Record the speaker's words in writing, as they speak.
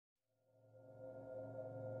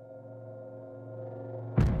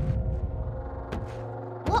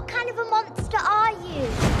What kind of a monster are you?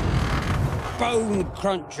 Bone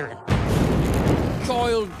cruncher.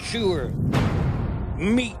 Child chewer.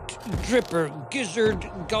 Meat dripper. Gizzard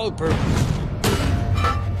gulper.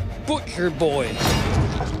 Butcher boy.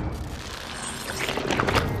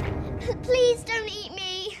 Please don't eat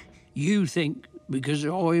me. You think because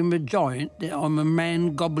I'm a giant that I'm a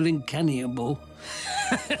man-gobbling cannibal?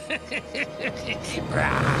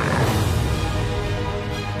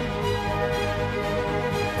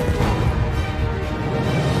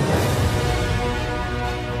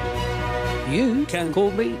 You can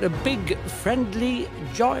call me the big, friendly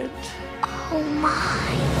giant. Oh,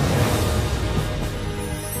 my.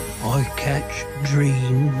 I catch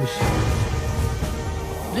dreams.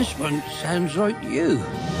 This one sounds like you.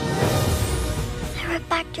 There are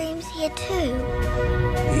bad dreams here, too.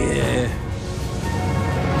 Yeah.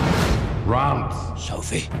 Run!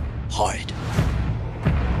 Sophie, hide.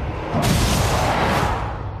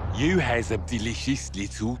 You has a delicious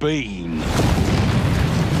little bean.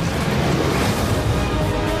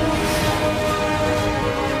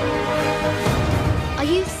 Are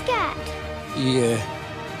you scared? Yeah.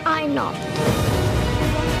 I'm not.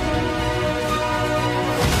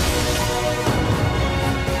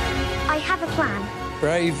 I have a plan.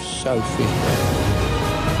 Brave Sophie.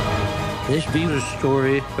 This be the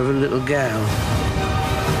story of a little gal.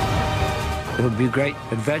 There'll be great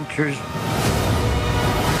adventures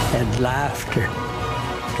and laughter.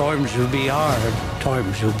 Times will be hard,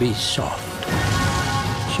 times will be soft.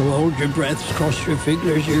 So hold your breaths, cross your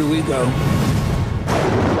fingers, here we go.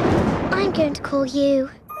 I'm going to call you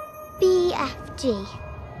BFG.